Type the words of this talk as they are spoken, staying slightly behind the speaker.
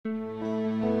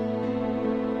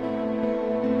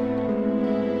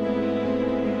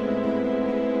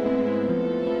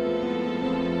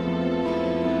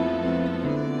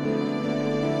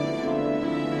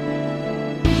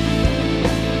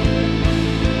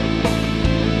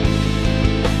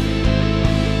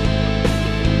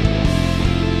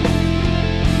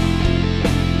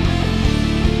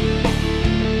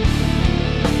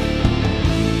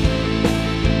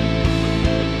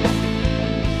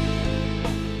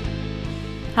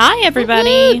Hi,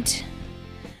 everybody. Woot!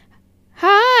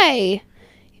 Hi.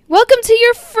 Welcome to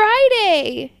your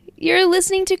Friday. You're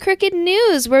listening to Crooked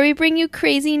News, where we bring you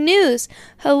crazy news,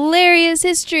 hilarious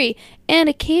history, and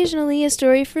occasionally a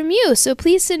story from you. So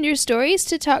please send your stories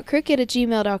to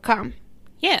talkcrooked@gmail.com.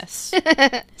 Yes.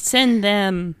 Send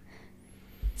them.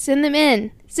 Send them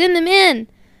in. Send them in.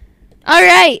 All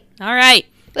right. All right.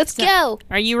 Let's go.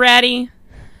 Are you ready?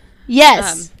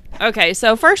 Yes. Okay,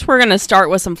 so first we're going to start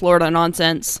with some Florida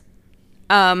nonsense.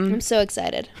 I'm so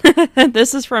excited.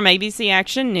 This is from ABC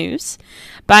Action News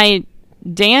by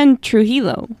Dan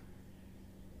Trujillo.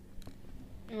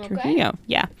 Okay. Trujillo,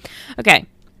 yeah. Okay.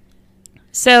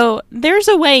 So, there's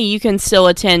a way you can still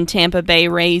attend Tampa Bay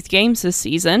Rays games this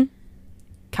season.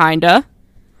 Kinda.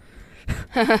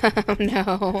 Oh,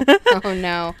 no. Oh,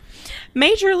 no.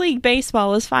 Major League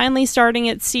Baseball is finally starting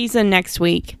its season next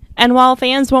week, and while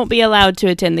fans won't be allowed to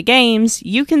attend the games,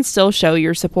 you can still show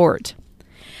your support.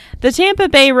 The Tampa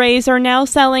Bay Rays are now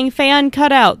selling fan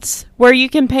cutouts, where you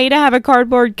can pay to have a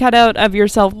cardboard cutout of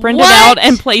yourself printed out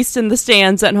and placed in the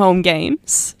stands at home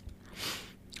games.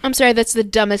 I'm sorry, that's the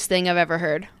dumbest thing I've ever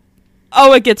heard.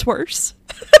 Oh, it gets worse.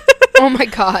 Oh, my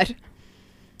God.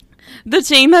 The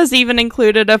team has even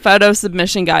included a photo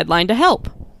submission guideline to help.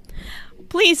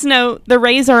 Please note, the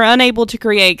Rays are unable to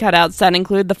create cutouts that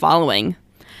include the following: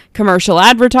 commercial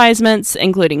advertisements,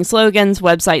 including slogans,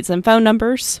 websites, and phone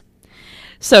numbers,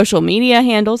 social media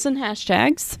handles and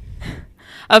hashtags,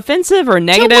 offensive or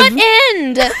negative... To what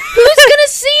end? Who's gonna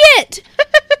see it?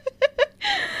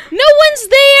 No one's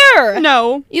there.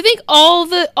 No. You think all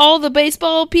the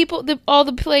baseball people, all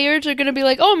the players are gonna be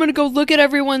like, oh, I'm gonna go look at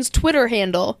everyone's Twitter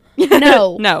handle?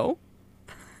 No. No.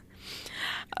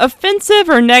 Offensive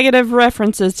or negative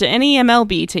references to any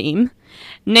MLB team,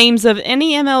 names of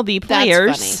any MLB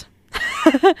players,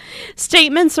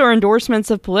 statements or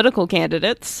endorsements of political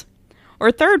candidates,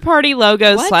 or third-party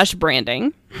logos /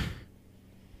 branding.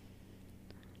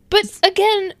 But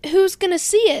again, who's gonna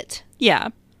see it? Yeah.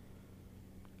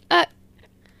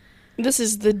 This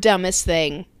is the dumbest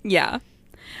thing. Yeah.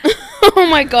 Oh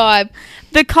my God.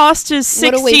 The cost is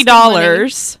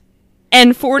 $60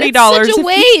 and $40. That's such a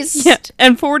waste.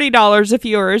 And $40 if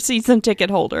you're a season ticket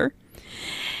holder.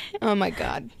 Oh my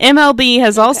God. MLB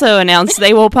has also announced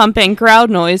they will pump in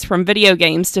crowd noise from video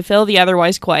games to fill the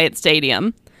otherwise quiet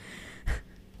stadium.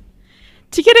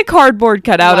 To get a cardboard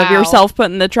cutout of yourself put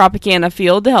in the Tropicana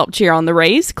field to help cheer on the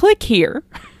Rays, click here.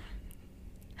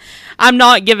 I'm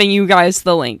not giving you guys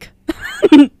the link.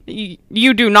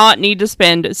 You do not need to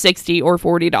spend $60 or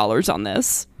 $40 on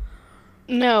this.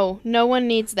 No one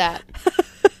needs that.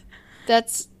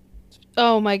 That's...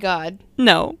 Oh my God.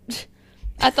 No.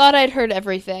 I thought I'd heard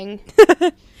everything.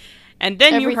 And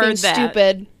then you heard that.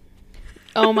 Stupid.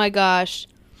 Oh my gosh.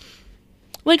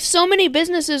 Like, so many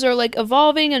businesses are, like,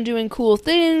 evolving and doing cool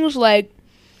things, like,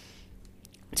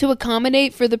 to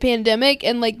accommodate for the pandemic,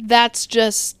 and, like, that's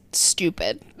just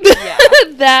stupid. Yeah.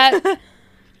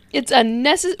 It's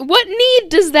unnecessary. What need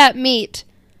does that meet?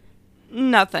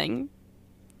 Nothing.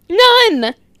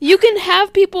 None! You can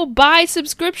have people buy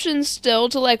subscriptions still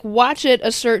to, like, watch it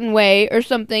a certain way or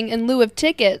something in lieu of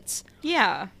tickets.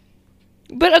 Yeah.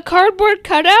 But a cardboard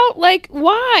cutout? Like,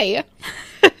 why?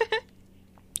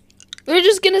 They're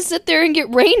just gonna sit there and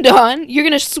get rained on. You're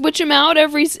gonna switch them out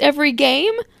every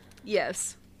game?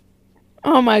 Yes.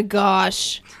 Oh my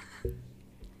gosh.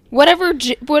 Whatever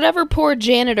poor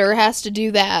janitor has to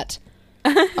do that.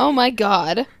 Oh my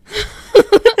God.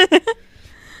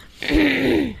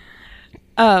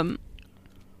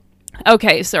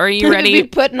 Okay, so are you ready? He'll be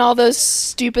putting all those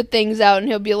stupid things out, and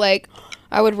he'll be like,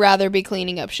 I would rather be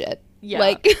cleaning up shit. Yeah.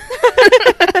 Like.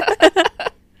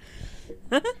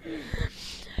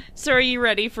 So are you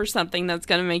ready for something that's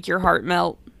going to make your heart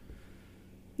melt?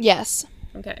 Yes.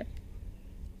 Okay.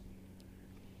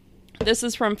 This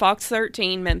is from Fox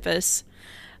 13, Memphis.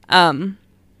 And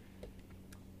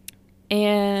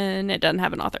it doesn't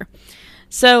have an author.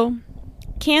 So,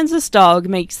 Kansas dog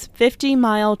makes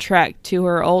 50-mile trek to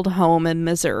her old home in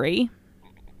Missouri.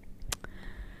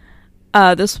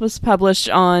 This was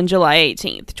published on July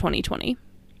 18th, 2020.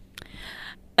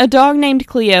 A dog named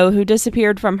Cleo, who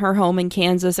disappeared from her home in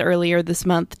Kansas earlier this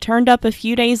month, turned up a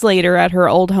few days later at her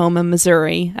old home in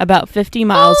Missouri, about 50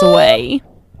 miles away.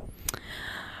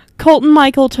 Colton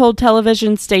Michael told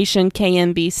television station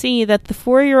KMBC that the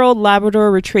 4-year-old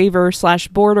Labrador Retriever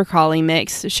 / Border Collie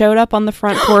mix showed up on the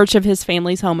front porch of his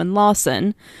family's home in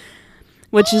Lawson,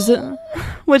 which is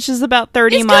about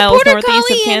 30 miles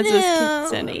northeast of Kansas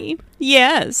City.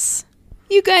 Yes.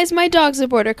 You guys, my dog's a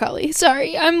Border Collie.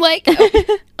 Sorry, I'm like...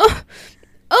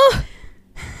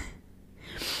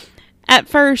 At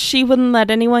first, she wouldn't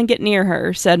let anyone get near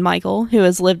her, said Michael, who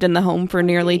has lived in the home for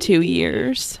nearly 2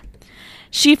 years.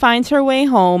 She finds her way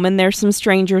home, and there's some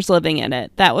strangers living in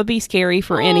it. That would be scary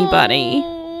for anybody.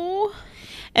 Oh.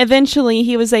 Eventually,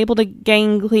 he was able to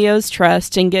gain Cleo's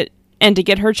trust and to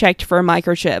get her checked for a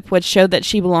microchip, which showed that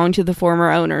she belonged to the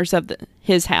former owners of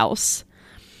his house.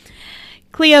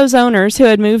 Cleo's owners, who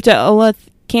had moved to Olathe,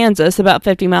 Kansas, about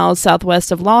 50 miles southwest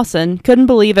of Lawson, couldn't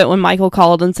believe it when Michael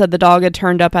called and said the dog had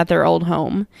turned up at their old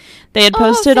home. They had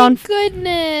posted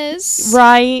goodness.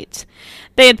 Right.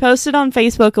 They had posted on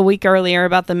Facebook a week earlier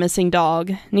about the missing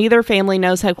dog. Neither family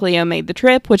knows how Cleo made the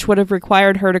trip, which would have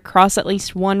required her to cross at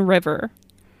least one river.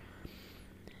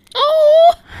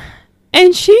 Oh!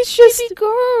 And she's just... Baby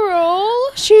girl.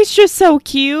 She's just so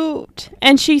cute.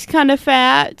 And she's kind of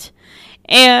fat.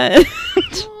 And...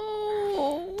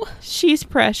 She's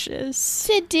precious.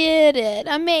 She did it.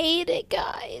 I made it,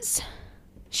 guys.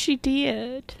 She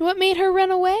did. What made her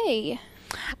run away?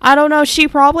 I don't know. She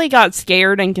probably got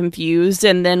scared and confused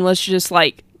and then was just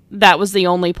like, that was the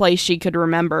only place she could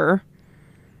remember.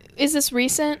 Is this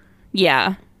recent?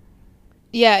 Yeah.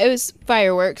 Yeah, it was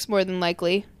fireworks, more than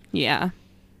likely. Yeah.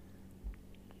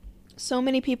 So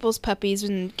many people's puppies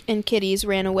and kitties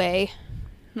ran away.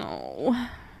 No.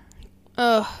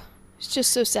 Ugh. It's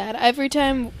just so sad. Every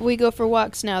time we go for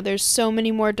walks now, there's so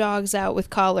many more dogs out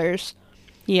with collars.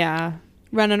 Yeah.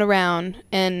 Running around,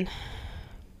 and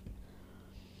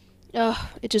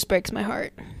it just breaks my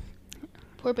heart.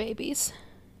 Poor babies.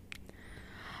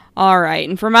 All right,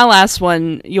 and for my last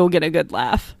one, you'll get a good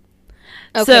laugh.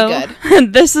 Okay,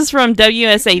 good. This is from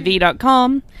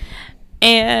WSAV.com,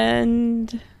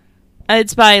 and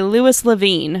it's by Louis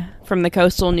Levine from the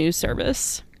Coastal News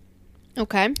Service.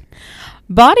 Okay.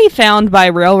 Body found by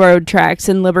railroad tracks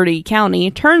in Liberty County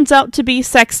turns out to be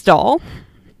sex doll.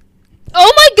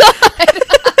 Oh my god!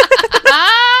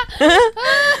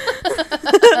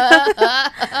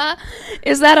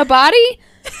 Is that a body?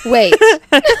 Wait.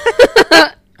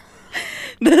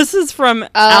 This is from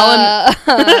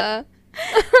Allen.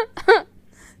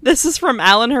 This is from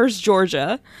Allenhurst,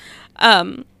 Georgia.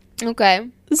 Okay.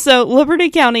 So, Liberty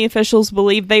County officials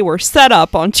believe they were set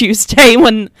up on Tuesday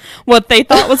when what they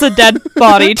thought was a dead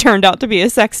body turned out to be a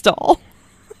sex doll.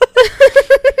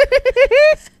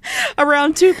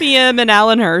 Around 2 p.m. in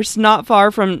Allenhurst, not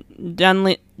far from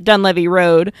Dunlevy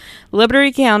Road,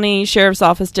 Liberty County Sheriff's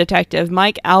Office Detective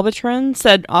Mike Albatron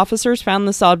said officers found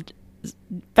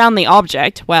the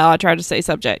object. Wow, I tried to say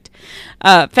subject.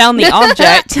 Found the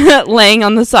object laying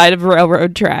on the side of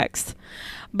railroad tracks.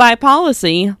 By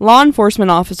policy, law enforcement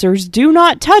officers do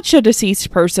not touch a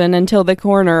deceased person until the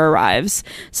coroner arrives.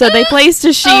 So they placed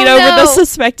a sheet over the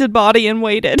suspected body and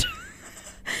waited.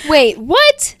 Wait,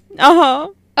 what?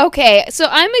 Uh-huh. Okay, so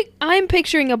I'm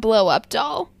picturing a blow-up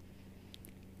doll.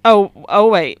 Oh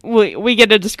wait. We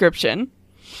get a description.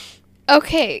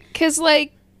 Okay, because,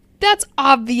 like, that's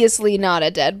obviously not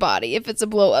a dead body if it's a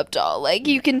blow-up doll. Like,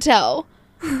 you can tell.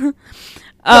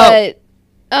 But,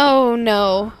 oh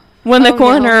no. When the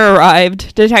coroner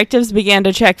arrived, detectives began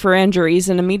to check for injuries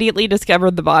and immediately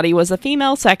discovered the body was a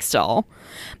female sex doll.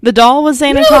 The doll was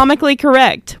anatomically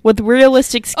correct, with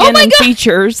realistic skin and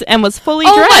features, and was fully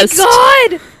dressed. Oh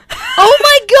my god! Oh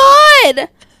my god!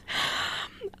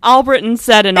 Albritton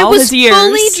said in all his years...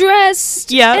 It was fully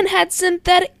dressed and had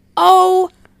synthetic... Oh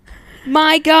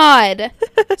my god.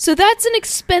 So that's an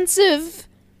expensive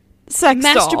sex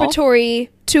masturbatory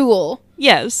tool.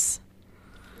 Yes.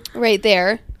 Right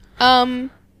there. Why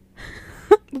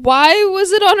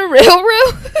was it on a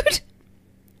railroad?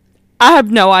 I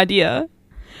have no idea.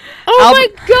 Oh my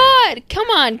god! Come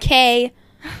on, Kay.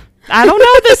 I don't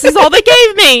know. This is all they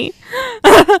gave me.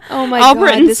 Oh my god.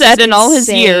 Albritton said in all his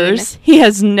years, he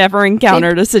has never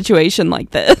encountered a situation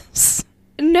like this.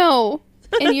 No.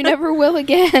 And you never will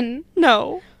again.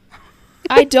 No.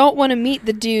 I don't want to meet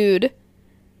the dude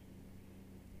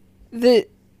that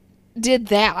did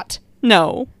that.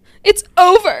 No. It's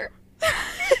over.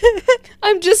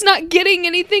 I'm just not getting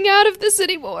anything out of this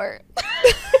anymore.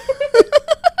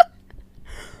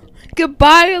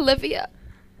 Goodbye, Olivia.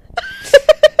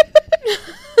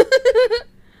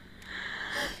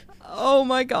 Oh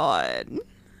my god.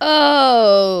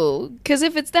 Oh, because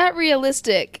if it's that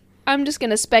realistic, I'm just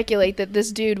going to speculate that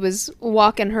this dude was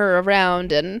walking her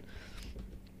around and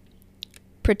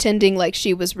pretending like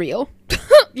she was real.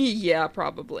 Yeah,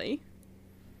 probably.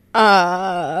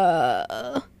 Okay.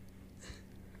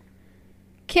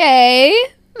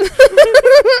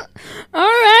 All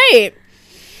right.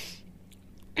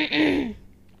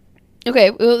 Okay,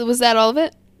 was that all of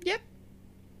it? Yep.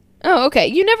 Oh, okay.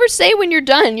 You never say when you're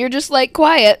done. You're just like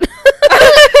quiet.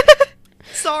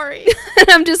 Sorry. And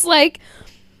I'm just like,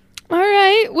 all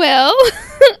right, well.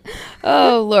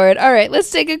 Oh, Lord. All right,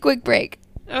 let's take a quick break.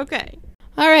 Okay.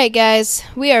 All right, guys,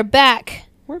 we are back.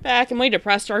 We're back, and we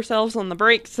depressed ourselves on the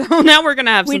break, so now we're going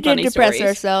to have some funny stories. We did depress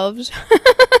ourselves.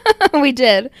 We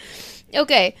did.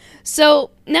 Okay,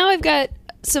 so now I've got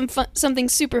something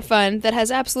super fun that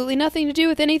has absolutely nothing to do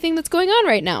with anything that's going on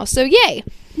right now. So, yay.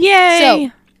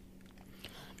 Yay.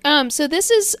 So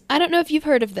this is, I don't know if you've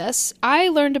heard of this. I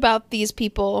learned about these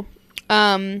people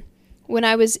when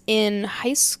I was in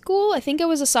high school. I think I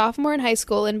was a sophomore in high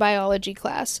school in biology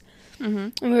class. Mm-hmm.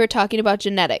 And we were talking about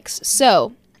genetics.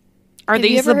 So, are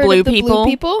these the blue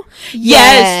people?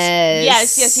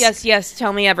 Yes.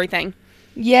 Tell me everything.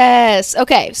 Yes.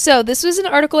 Okay. So this was an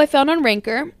article I found on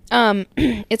Ranker.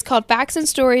 It's called "Facts and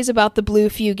Stories About the Blue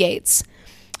Fugates."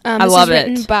 I love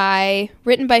it.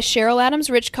 Written by Cheryl Adams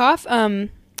Richkoff.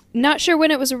 Not sure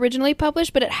when it was originally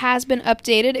published, but it has been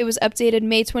updated. It was updated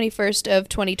May 21st of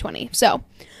 2020. So,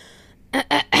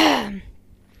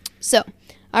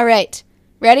 all right,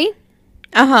 ready?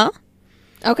 Uh-huh.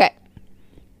 Okay.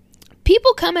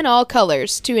 People come in all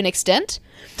colors to an extent.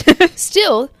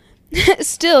 Still,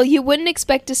 you wouldn't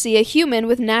expect to see a human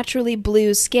with naturally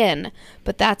blue skin,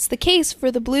 but that's the case for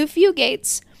the blue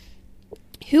fugates.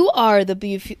 Who are the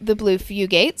blue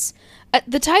fugates?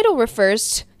 The title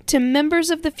refers to members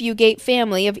of the Fugate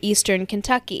family of eastern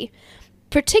Kentucky,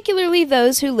 particularly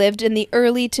those who lived in the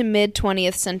early to mid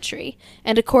 20th century.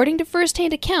 And according to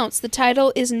first-hand accounts, the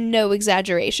title is no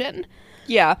exaggeration.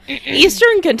 Yeah.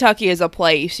 Eastern Kentucky is a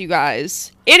place, you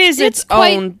guys. It is its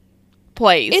own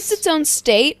place. It's its own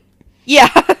state. Yeah.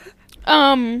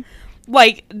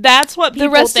 Like, that's what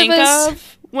people think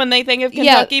of when they think of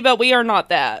Kentucky, but we are not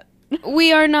that.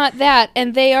 We are not that,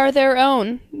 and they are their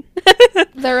own.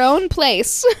 Their own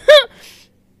place.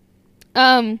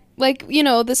 Like, you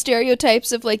know, the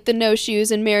stereotypes of, like, the no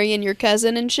shoes and marrying your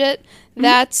cousin and shit.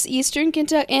 That's Eastern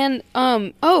Kentucky. And,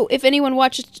 if anyone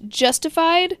watched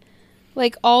Justified,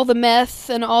 like, all the meth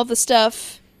and all the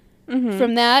stuff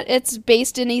from that, it's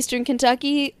based in Eastern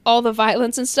Kentucky. All the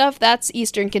violence and stuff, that's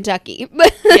Eastern Kentucky.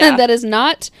 Yeah. That is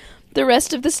not the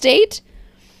rest of the state.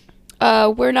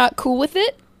 We're not cool with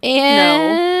it.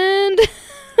 And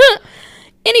no.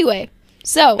 Anyway,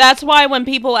 so that's why when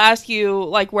people ask you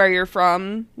like where you're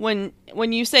from, when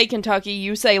you say Kentucky,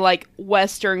 you say like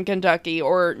Western Kentucky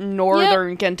or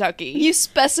Northern Kentucky. You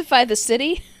specify the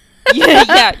city.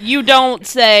 Yeah, you don't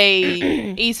say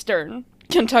Eastern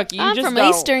Kentucky. I'm from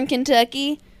Eastern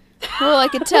Kentucky. Well, I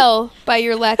could tell by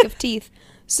your lack of teeth.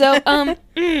 So,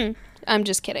 I'm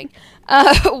just kidding.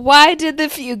 Why did the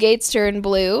fugates turn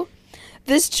blue?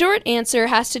 This short answer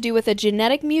has to do with a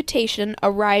genetic mutation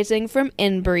arising from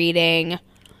inbreeding.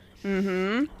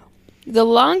 Mm-hmm. The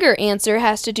longer answer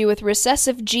has to do with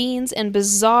recessive genes and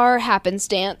bizarre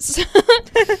happenstance.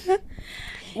 If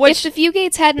the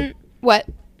fugates hadn't... What?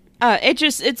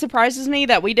 It surprises me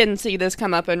that we didn't see this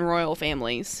come up in royal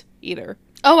families either.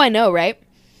 Oh, I know, right?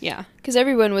 Yeah. Because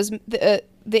everyone was... the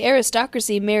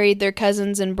aristocracy married their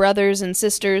cousins and brothers and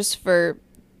sisters for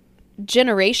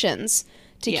generations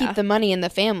to keep the money in the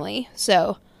family.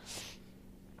 So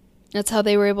that's how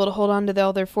they were able to hold on to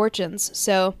all their fortunes.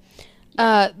 So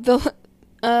if the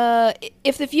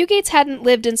fugates hadn't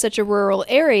lived in such a rural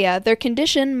area, their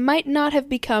condition might not have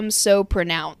become so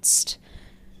pronounced.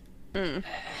 Mm.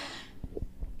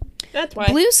 That's why.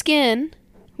 Blue skin...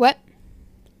 What?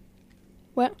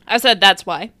 I said that's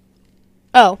why.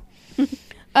 Oh.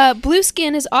 Blue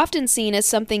skin is often seen as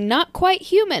something not quite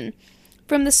human,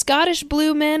 from the Scottish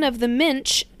blue men of the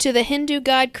Minch to the Hindu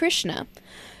god Krishna.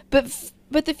 But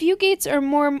the fugates are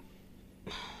more...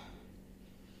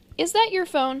 Is that your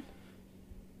phone?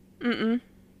 Mm-mm.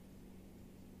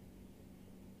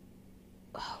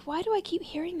 Why do I keep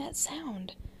hearing that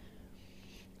sound?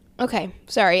 Okay,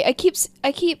 sorry. It keeps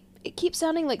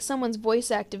sounding like someone's voice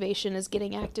activation is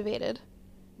getting activated.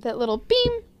 That little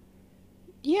beam.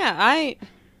 Yeah, Did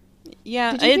you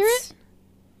hear it?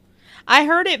 I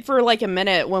heard it for like a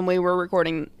minute when we were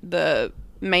recording the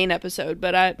main episode,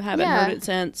 but I haven't heard it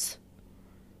since.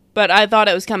 But I thought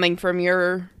it was coming from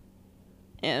your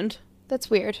end. That's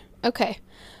weird. Okay.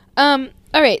 All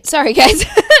right. Sorry, guys.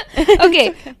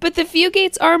 Okay. But the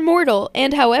fugates are mortal,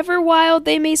 and however wild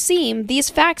they may seem,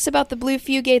 these facts about the blue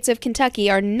fugates of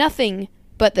Kentucky are nothing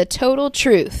but the total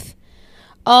truth.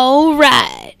 All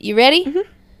right. You ready?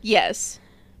 Mm-hmm. Yes.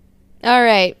 All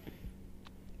right.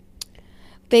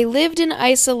 They lived in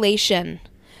isolation.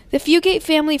 The Fugate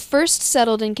family first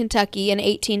settled in Kentucky in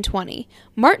 1820.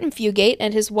 Martin Fugate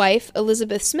and his wife,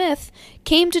 Elizabeth Smith,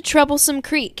 came to Troublesome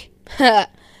Creek, an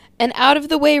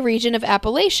out-of-the-way region of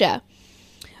Appalachia.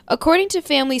 According to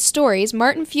family stories,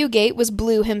 Martin Fugate was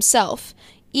blue himself.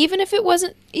 Even if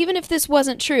this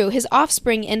wasn't true, his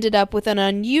offspring ended up with an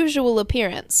unusual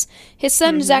appearance. His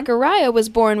son Zachariah was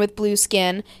born with blue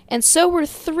skin, and so were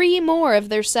 3 more of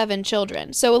their 7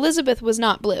 children. So Elizabeth was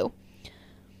not blue.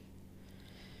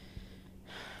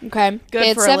 Okay. Good They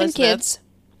had for 7 Elizabeth. kids.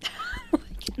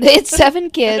 They had 7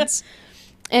 kids,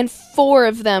 and 4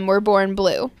 of them were born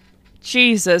blue.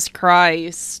 Jesus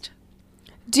Christ.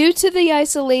 Due to the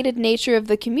isolated nature of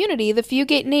the community, the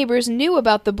Fugate neighbors knew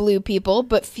about the blue people,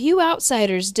 but few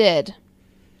outsiders did.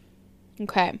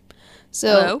 Okay.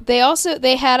 So Hello?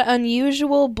 they had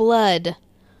unusual blood.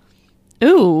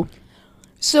 Ooh.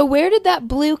 So where did that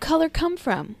blue color come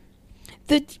from?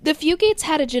 The Fugates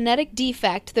had a genetic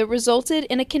defect that resulted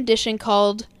in a condition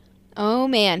called, oh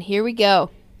man, here we go.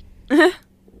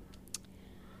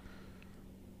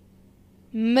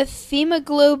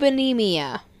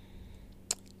 Methemoglobinemia.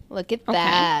 Look at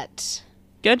that.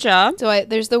 Good job. So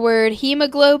there's the word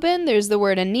hemoglobin, there's the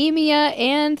word anemia,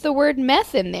 and the word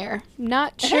meth in there.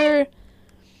 Not sure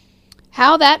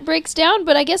how that breaks down,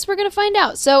 but I guess we're going to find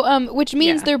out. So, which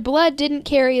means their blood didn't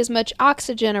carry as much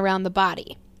oxygen around the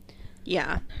body.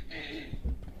 Yeah.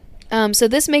 So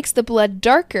this makes the blood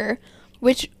darker,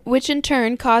 which in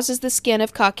turn causes the skin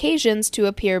of Caucasians to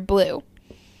appear blue.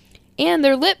 And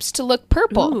their lips to look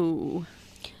purple. Ooh.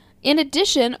 In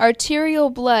addition,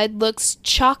 arterial blood looks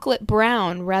chocolate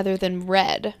brown rather than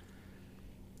red.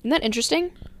 Isn't that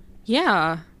interesting?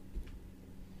 Yeah.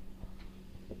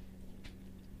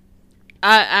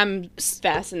 I'm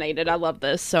fascinated. I love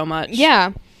this so much.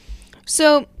 Yeah.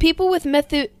 So people with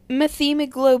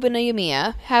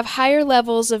methemoglobinemia have higher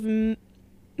levels of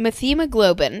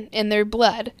methemoglobin in their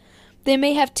blood. They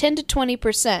may have 10 to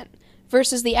 20%,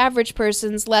 versus the average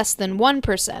person's less than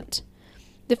 1%.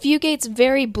 The Fugates'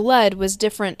 very blood was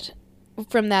different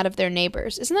from that of their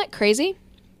neighbors. Isn't that crazy?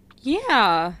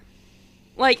 Yeah.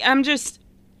 Like, I'm just...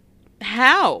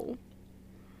 How?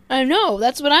 I know.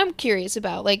 That's what I'm curious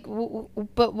about. Like,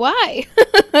 but why?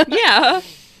 Yeah.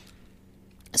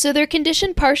 So their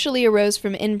condition partially arose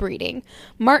from inbreeding.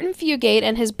 Martin Fugate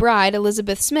and his bride,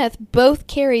 Elizabeth Smith, both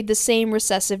carried the same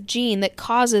recessive gene that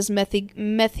causes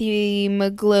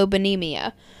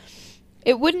methemoglobinemia.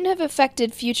 It wouldn't have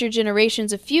affected future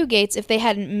generations of Fugates if they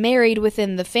hadn't married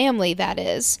within the family, that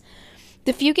is.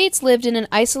 The Fugates lived in an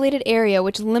isolated area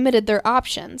which limited their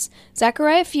options.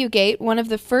 Zachariah Fugate, one of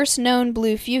the first known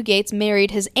blue Fugates,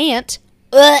 married his aunt.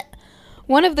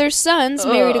 One of their sons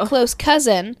married a close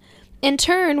cousin. In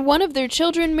turn, one of their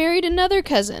children married another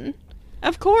cousin.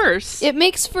 Of course. It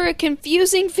makes for a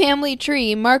confusing family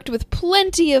tree marked with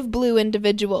plenty of blue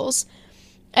individuals.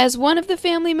 As one of the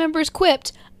family members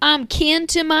quipped, "I'm kin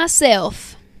to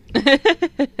myself."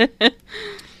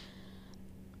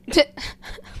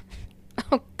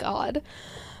 Oh, God.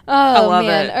 Oh, I love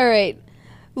man. it. All right.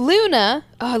 Luna.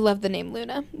 Oh, I love the name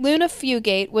Luna. Luna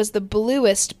Fugate was the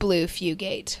bluest blue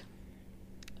Fugate.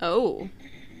 Oh.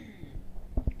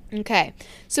 Okay.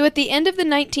 So at the end of the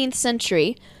 19th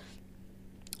century,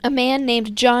 a man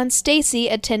named John Stacy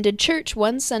attended church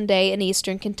one Sunday in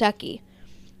eastern Kentucky.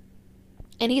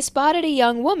 And he spotted a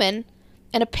young woman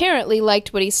and apparently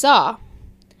liked what he saw.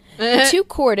 The two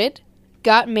courted,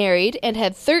 got married, and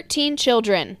had 13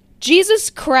 children. Jesus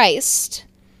Christ.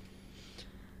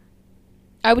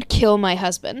 I would kill my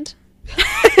husband.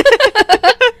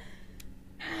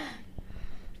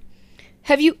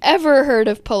 Have you ever heard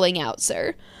of pulling out,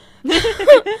 sir?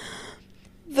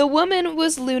 The woman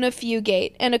was Luna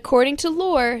Fugate, and according to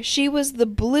lore, she was the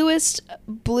bluest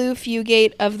blue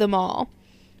Fugate of them all.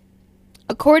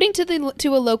 According to a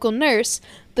local nurse,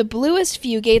 the bluest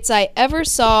Fugates I ever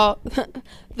saw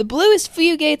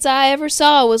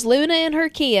was Luna and her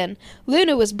kin.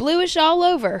 Luna was bluish all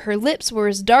over. Her lips were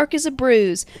as dark as a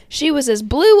bruise. She was as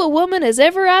blue a woman as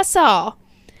ever I saw.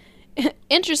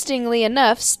 Interestingly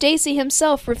enough, Stacy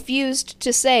himself refused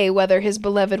to say whether his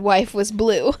beloved wife was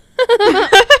blue.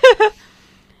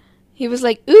 He was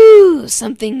like, "Ooh,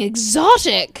 something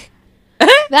exotic.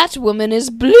 That woman is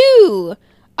blue.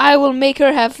 I will make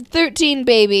her have 13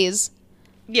 babies.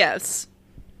 Yes.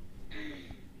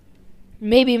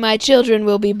 Maybe my children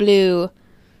will be blue."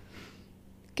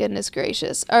 Goodness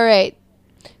gracious. All right.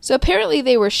 So apparently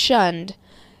they were shunned.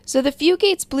 So the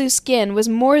Fugates' blue skin was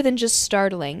more than just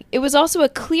startling. It was also a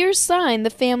clear sign the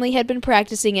family had been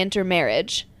practicing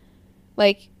intermarriage.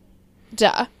 Like,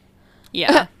 duh.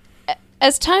 Yeah.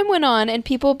 As time went on and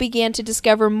people began to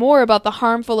discover more about the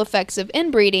harmful effects of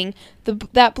inbreeding,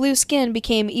 that blue skin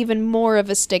became even more of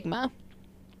a stigma.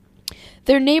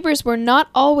 Their neighbors were not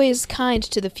always kind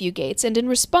to the Fugates, and in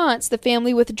response, the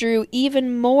family withdrew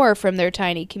even more from their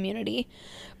tiny community.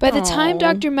 By the time Aw.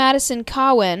 Dr. Madison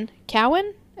Cowan,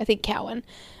 I think Cowan,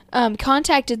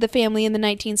 contacted the family in the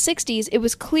 1960s, it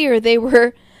was clear they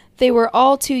were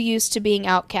all too used to being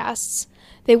outcasts.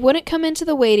 They wouldn't come into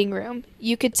the waiting room.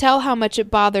 You could tell how much it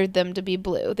bothered them to be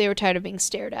blue. They were tired of being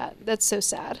stared at. That's so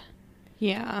sad.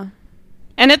 Yeah.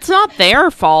 And it's not their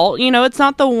fault. You know, it's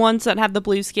not the ones that have the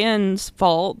blue skin's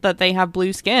fault that they have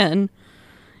blue skin.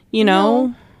 You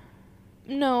know?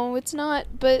 No, it's not.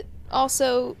 But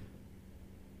also,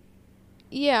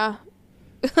 yeah.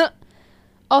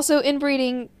 Also,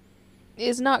 inbreeding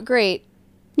is not great.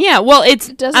 Yeah, well,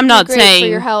 It doesn't I'm not great saying for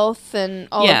your health and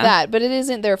all Yeah. of that, but it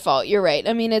isn't their fault. You're right.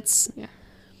 I mean, it's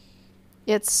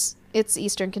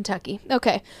Eastern Kentucky.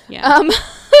 Okay. Yeah.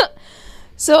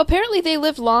 So apparently they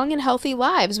lived long and healthy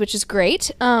lives, which is great.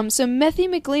 So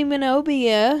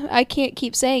methylmegleminobia, I can't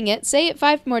keep saying it. Say it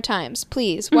 5 more times,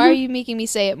 please. Why are you making me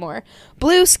say it more?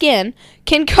 Blue skin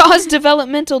can cause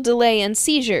developmental delay and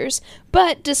seizures,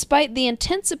 but despite the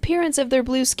intense appearance of their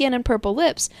blue skin and purple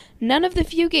lips, none of the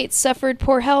Fugates suffered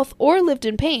poor health or lived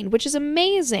in pain, which is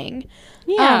amazing.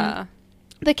 Yeah.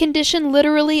 The condition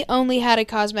literally only had a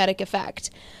cosmetic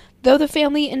effect, though the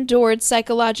family endured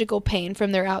psychological pain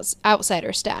from their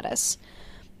outsider status.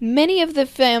 Many of the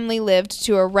family lived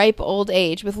to a ripe old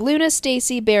age, with Luna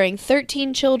Stacy bearing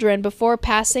 13 children before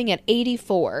passing at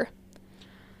 84.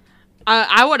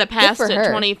 I would have passed for at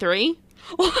her. 23.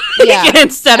 Yeah.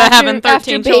 Instead of having 13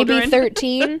 after children. baby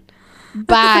 13,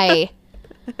 bye.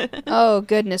 Oh,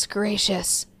 goodness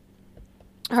gracious.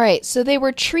 All right, so they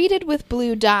were treated with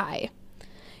blue dye.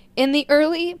 In the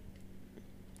early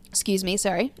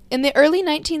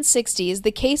 1960s,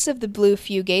 the case of the blue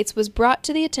Fugates was brought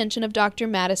to the attention of Dr.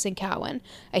 Madison Cowan,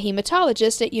 a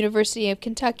hematologist at University of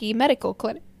Kentucky Medical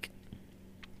Clinic.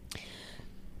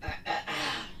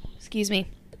 Excuse me.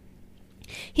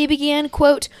 He began,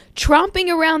 quote, tromping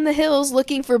around the hills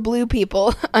looking for blue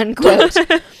people, unquote.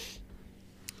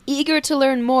 Eager to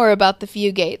learn more about the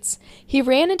Fugates, he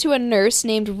ran into a nurse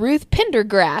named Ruth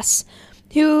Pendergrass,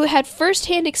 who had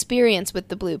first-hand experience with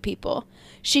the blue people.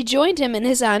 She joined him in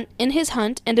his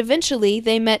hunt, and eventually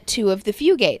they met 2 of the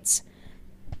Fugates.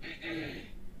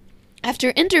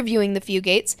 After interviewing the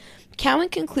Fugates, Cowan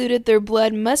concluded their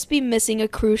blood must be missing a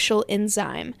crucial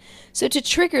enzyme. So to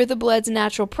trigger the blood's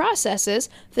natural processes,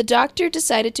 the doctor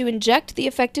decided to inject the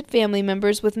affected family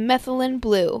members with methylene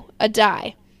blue, a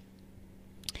dye.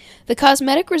 The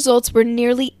cosmetic results were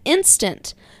nearly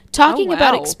instant. Talking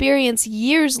about experience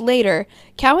years later,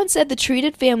 Cowan said the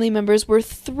treated family members were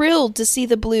thrilled to see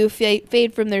the blue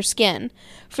fade from their skin.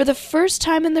 For the first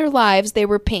time in their lives, they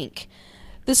were pink.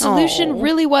 The solution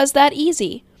really was that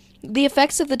easy. The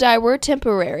effects of the dye were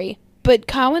temporary, but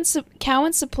Cowan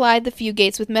supplied the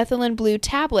Fugates with methylene blue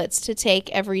tablets to take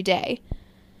every day.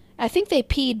 I think they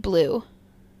peed blue.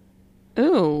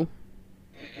 Ooh.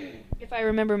 If I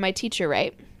remember my teacher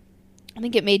right. I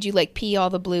think it made you, like, pee all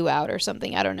the blue out or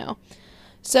something. I don't know.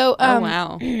 So,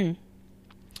 wow.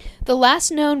 The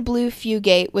last known blue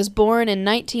Fugate was born in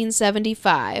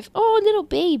 1975. Oh, little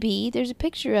baby. There's a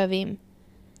picture of him.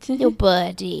 Little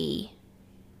buddy.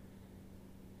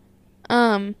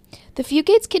 The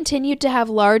Fugates continued to have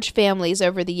large families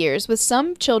over the years, with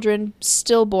some children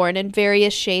stillborn in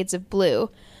various shades of blue.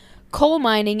 Coal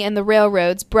mining and the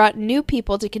railroads brought new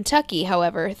people to Kentucky,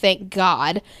 however, thank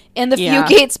God, and the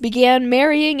Fugates began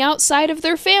marrying outside of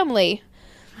their family.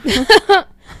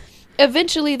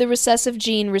 Eventually, the recessive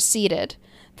gene receded.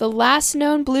 The last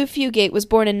known blue Fugate was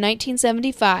born in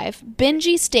 1975.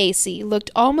 Benji Stacy looked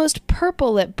almost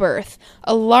purple at birth,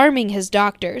 alarming his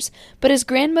doctors, but his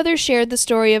grandmother shared the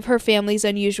story of her family's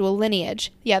unusual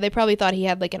lineage. Yeah, they probably thought he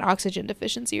had, like, an oxygen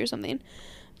deficiency or something.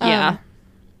 Yeah.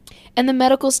 And the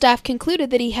medical staff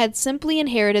concluded that he had simply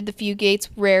inherited the Fugate's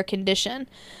rare condition.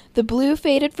 The blue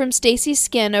faded from Stacy's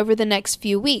skin over the next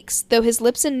few weeks, though his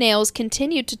lips and nails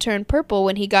continued to turn purple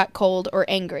when he got cold or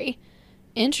angry.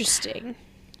 Interesting.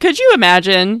 Could you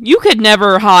imagine? You could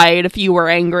never hide if you were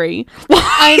angry.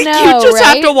 I know, You just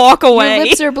right? have to walk away. Your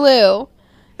lips are blue.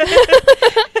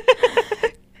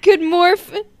 Could more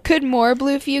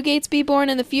blue Fugates be born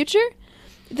in the future?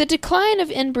 The decline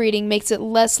of inbreeding makes it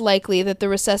less likely that the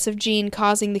recessive gene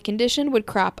causing the condition would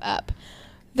crop up,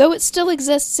 though it still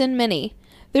exists in many.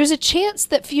 There's a chance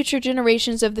that future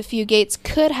generations of the Fugates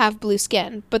could have blue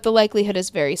skin, but the likelihood is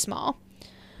very small.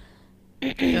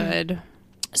 Good.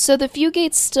 So the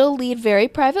Fugates still lead very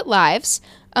private lives.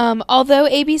 Although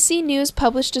ABC News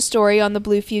published a story on the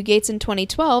blue Fugates in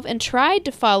 2012 and tried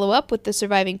to follow up with the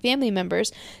surviving family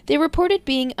members, they reported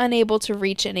being unable to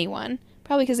reach anyone.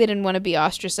 Probably because they didn't want to be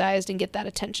ostracized and get that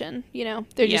attention. You know,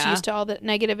 they're just used to all the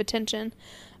negative attention.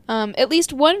 At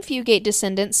least one Fugate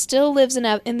descendant still lives in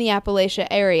the Appalachia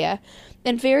area,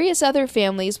 and various other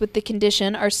families with the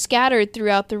condition are scattered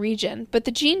throughout the region, but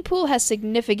the gene pool has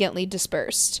significantly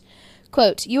dispersed.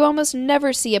 Quote, you almost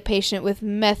never see a patient with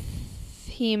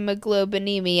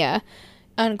methemoglobinemia,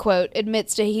 unquote,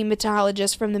 admits a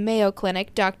hematologist from the Mayo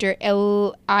Clinic, Dr.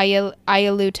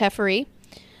 Ayalu Teferi.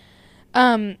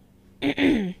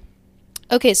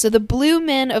 Okay, so the Blue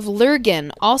Men of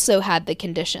Lurgan also had the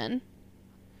condition.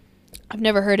 I've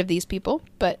never heard of these people,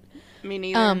 but... Me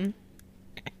neither.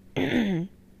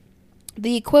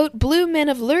 The, quote, Blue Men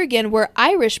of Lurgan were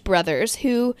Irish brothers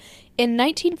who, in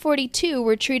 1942,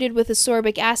 were treated with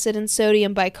ascorbic acid and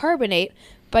sodium bicarbonate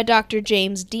by Dr.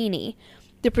 James Deany.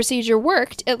 The procedure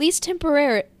worked, at least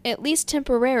temporarily,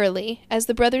 as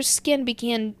the brothers' skin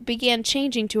began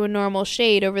changing to a normal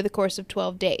shade over the course of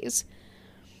 12 days.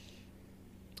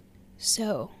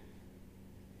 So,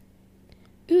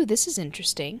 ooh, this is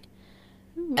interesting.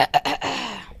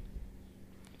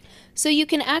 So you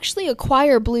can actually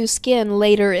acquire blue skin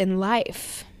later in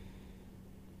life.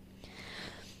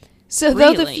 So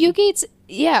though the Fugates,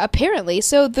 yeah, apparently.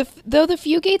 So though the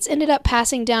Fugates ended up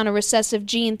passing down a recessive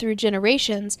gene through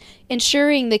generations,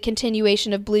 ensuring the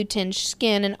continuation of blue-tinged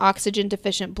skin and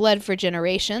oxygen-deficient blood for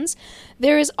generations,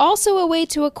 there is also a way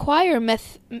to acquire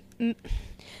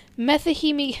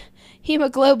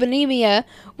methemoglobinemia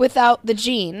without the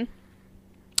gene.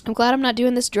 I'm glad I'm not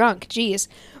doing this drunk. Jeez.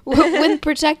 When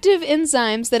protective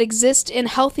enzymes that exist in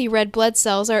healthy red blood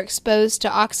cells are exposed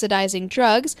to oxidizing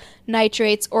drugs,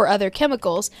 nitrates, or other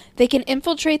chemicals, they can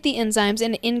infiltrate the enzymes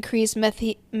and increase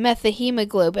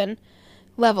methemoglobin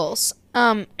levels.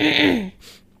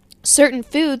 Certain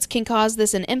foods can cause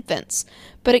this in infants,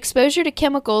 but exposure to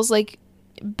chemicals like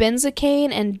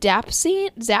benzocaine and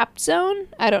dapsone,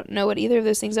 I don't know what either of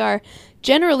those things are,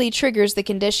 generally triggers the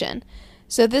condition.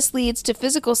 So this leads to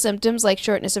physical symptoms like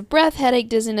shortness of breath, headache,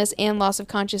 dizziness, and loss of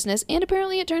consciousness, and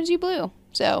apparently it turns you blue.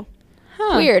 So,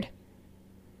 weird.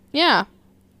 Yeah.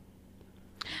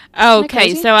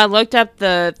 Okay, so I looked up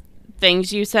the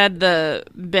things you said, the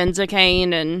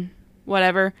benzocaine and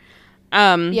whatever.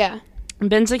 Yeah.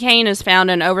 Benzocaine is found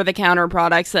in over-the-counter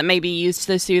products that may be used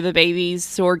to soothe a baby's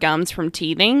sore gums from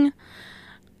teething.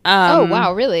 Oh,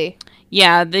 wow, really?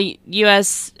 Yeah, the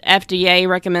U.S. FDA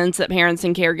recommends that parents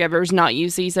and caregivers not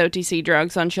use these OTC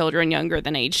drugs on children younger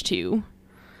than age 2.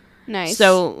 Nice.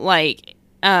 So, like,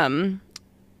 Anbazol,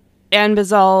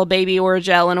 Baby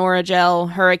Oragel and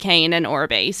Oragel, Hurricane, and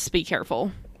Orabase. Be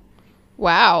careful.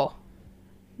 Wow.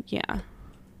 Yeah.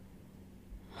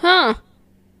 Huh.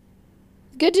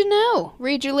 Good to know.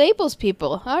 Read your labels,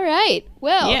 people. All right.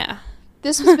 Well, yeah.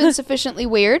 This has been sufficiently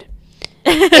weird.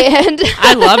 And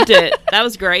I loved it. That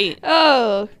was great.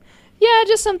 Oh, yeah,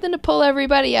 just something to pull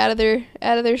everybody out of their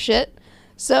shit.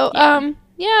 So,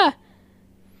 yeah.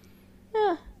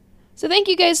 So thank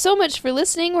you guys so much for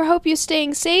listening. We hope you're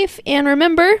staying safe, and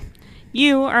remember,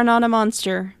 you are not a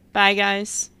monster. Bye,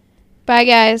 guys. Bye,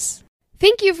 guys.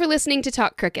 Thank you for listening to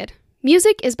Talk Crooked.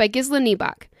 Music is by Gisla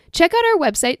Niebach. Check out our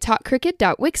website,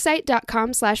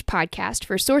 talkcrooked.wixsite.com/podcast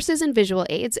for sources and visual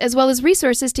aids, as well as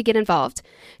resources to get involved.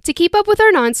 To keep up with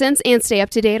our nonsense and stay up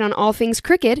to date on all things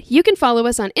crooked, you can follow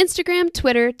us on Instagram,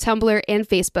 Twitter, Tumblr, and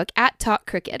Facebook at Talk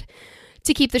Crooked.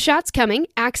 To keep the shots coming,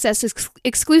 access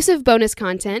exclusive bonus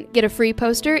content, get a free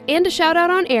poster, and a shout out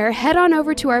on air, head on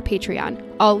over to our Patreon.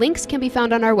 All links can be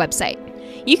found on our website.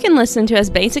 You can listen to us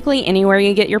basically anywhere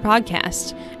you get your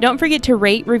podcasts. Don't forget to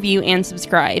rate, review, and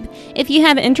subscribe. If you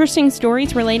have interesting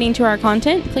stories relating to our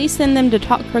content, please send them to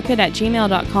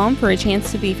talkcrooked@gmail.com for a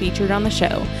chance to be featured on the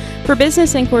show. For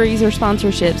business inquiries or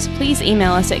sponsorships, please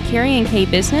email us at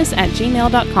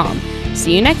carrieandkbusiness@gmail.com.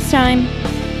 See you next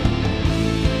time!